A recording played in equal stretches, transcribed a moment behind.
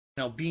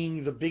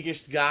being the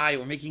biggest guy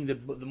or making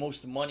the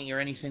most money or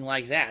anything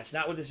like that. It's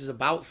not what this is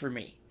about for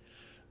me.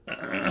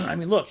 I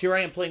mean, look, here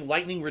I am playing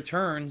Lightning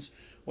Returns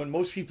when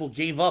most people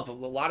gave up. A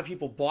lot of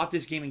people bought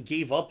this game and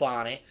gave up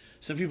on it.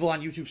 Some people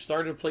on YouTube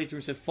started to play through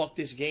and said, fuck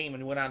this game,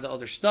 and went on to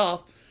other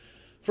stuff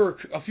for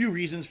a few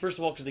reasons. First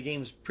of all, because the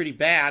game's pretty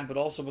bad, but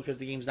also because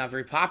the game's not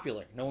very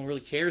popular. No one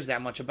really cares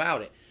that much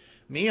about it.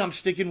 Me, I'm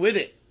sticking with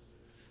it.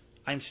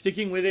 I'm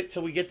sticking with it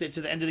till we get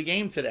to the end of the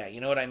game today.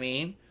 You know what I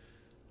mean?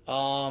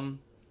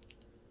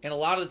 And a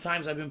lot of the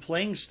times I've been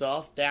playing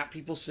stuff that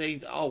people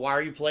say, oh, why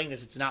are you playing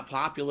this? It's not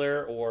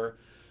popular. Or,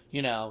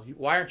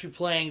 why aren't you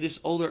playing this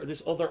other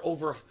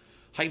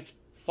overhyped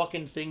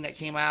fucking thing that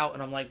came out?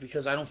 And I'm like,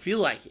 because I don't feel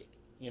like it.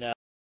 There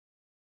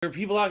are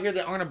people out here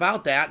that aren't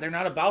about that. They're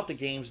not about the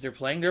games they're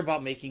playing. They're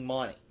about making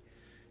money.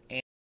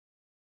 And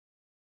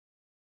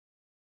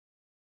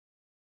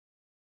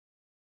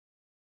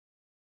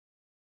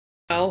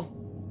well,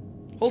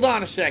 hold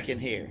on a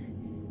second here.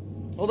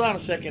 Hold on a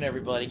second,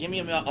 everybody. Give me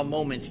a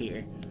moment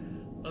here.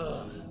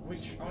 I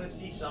want to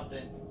see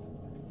something.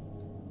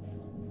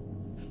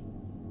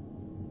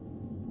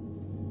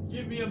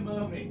 Give me a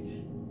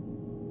moment.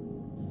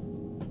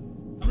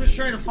 I'm just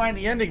trying to find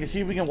the ending to see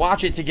if we can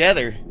watch it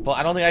together, but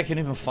I don't think I can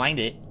even find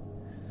it.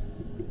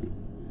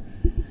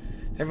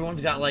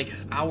 Everyone's got like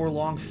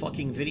hour-long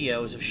fucking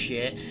videos of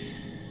shit.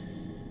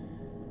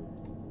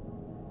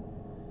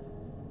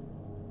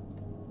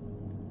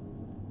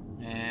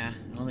 Yeah,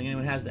 I don't think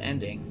anyone has the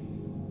ending.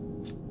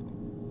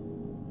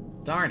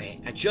 Darn it,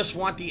 I just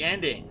want the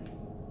ending.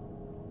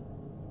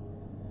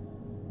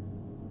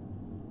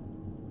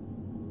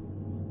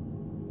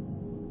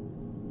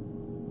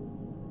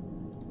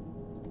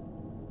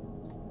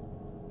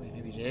 Wait,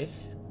 maybe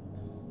this?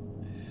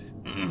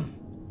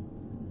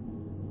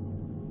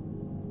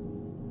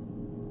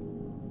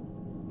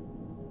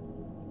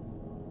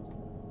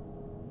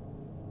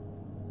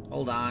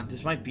 Hold on,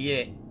 this might be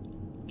it.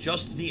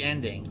 Just the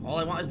ending. All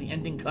I want is the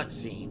ending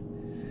cutscene.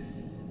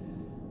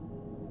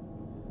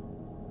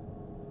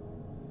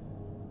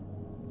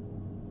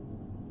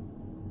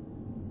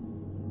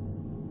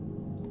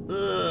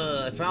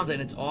 Ugh, I found it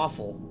and it's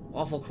awful.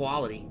 Awful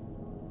quality.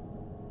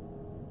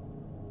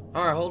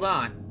 Alright, hold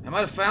on. I might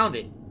have found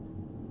it.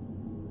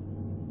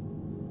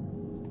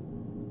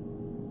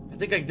 I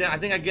think I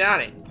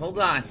got it. Hold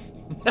on.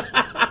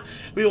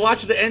 We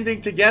watch the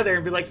ending together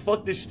and be like,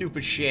 fuck this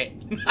stupid shit.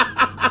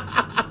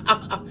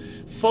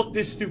 Fuck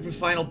this stupid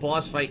final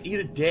boss fight. Eat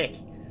a dick.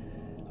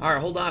 Alright,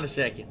 hold on a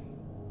second.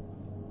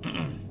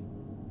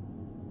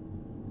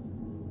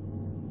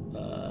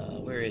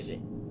 Where is it?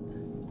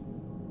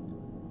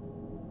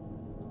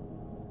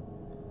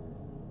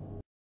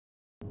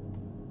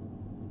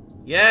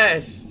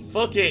 Yes!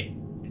 Fuck it!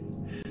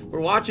 We're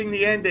watching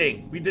the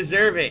ending. We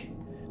deserve it.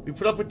 We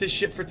put up with this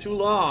shit for too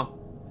long.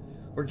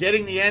 We're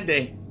getting the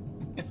ending.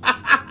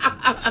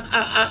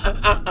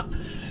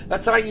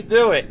 That's how you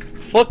do it.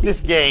 Fuck this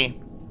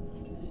game.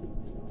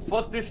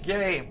 Fuck this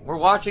game. We're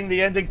watching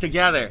the ending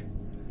together.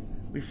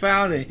 We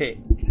found it.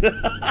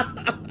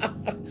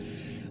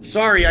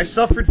 Sorry, I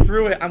suffered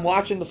through it. I'm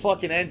watching the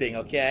fucking ending,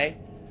 okay?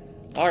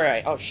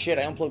 Alright. Oh shit,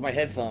 I unplugged my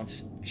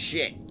headphones.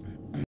 Shit.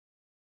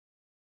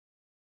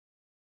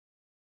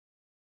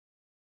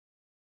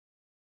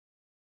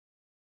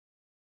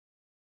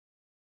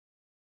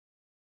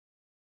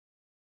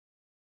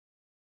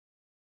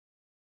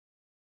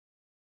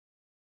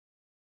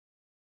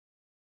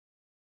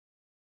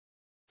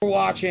 For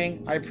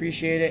watching, I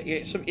appreciate it.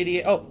 Yeah, some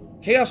idiot. Oh,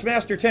 Chaos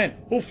Master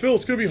 10. Oh, Phil,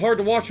 it's gonna be hard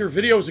to watch your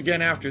videos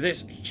again after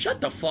this.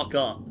 Shut the fuck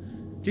up.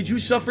 Did you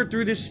suffer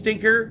through this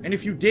stinker? And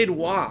if you did,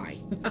 why?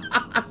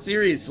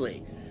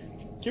 Seriously.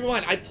 Keep in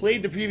mind, I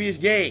played the previous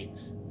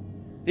games.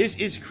 This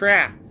is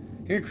crap.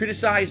 You're gonna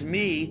criticize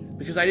me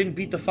because I didn't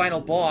beat the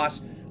final boss.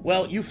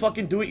 Well, you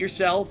fucking do it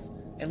yourself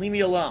and leave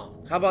me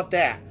alone. How about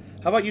that?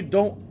 How about you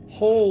don't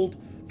hold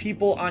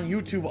people on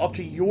YouTube up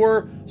to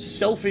your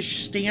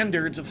selfish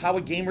standards of how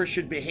a gamer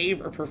should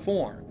behave or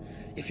perform.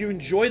 If you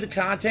enjoy the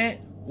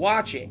content,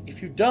 watch it.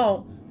 If you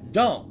don't,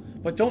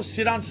 don't. But don't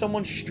sit on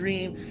someone's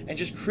stream and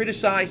just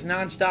criticize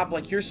nonstop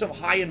like you're some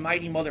high and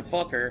mighty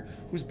motherfucker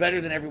who's better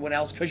than everyone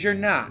else, because you're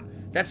not.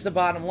 That's the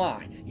bottom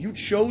line. You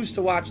chose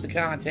to watch the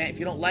content. If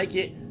you don't like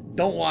it,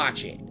 don't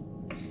watch it.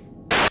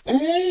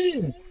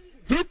 Oh!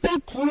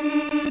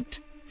 Hypocrite!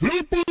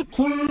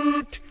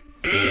 Hypocrite!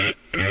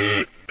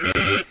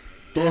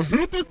 The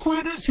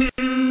hypocrite is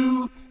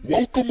here!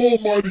 Welcome,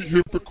 almighty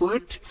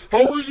hypocrite!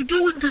 How are you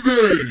doing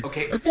today?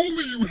 Okay. If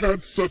only you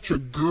had such a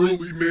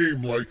girly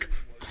name like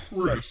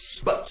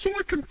Chris, so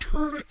I can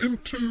turn it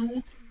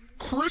into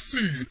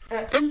Chrissy,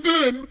 and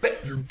then,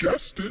 you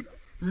guessed it,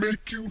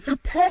 make you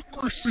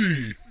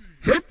Hypocrisy!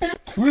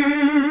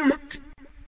 Hypocrite!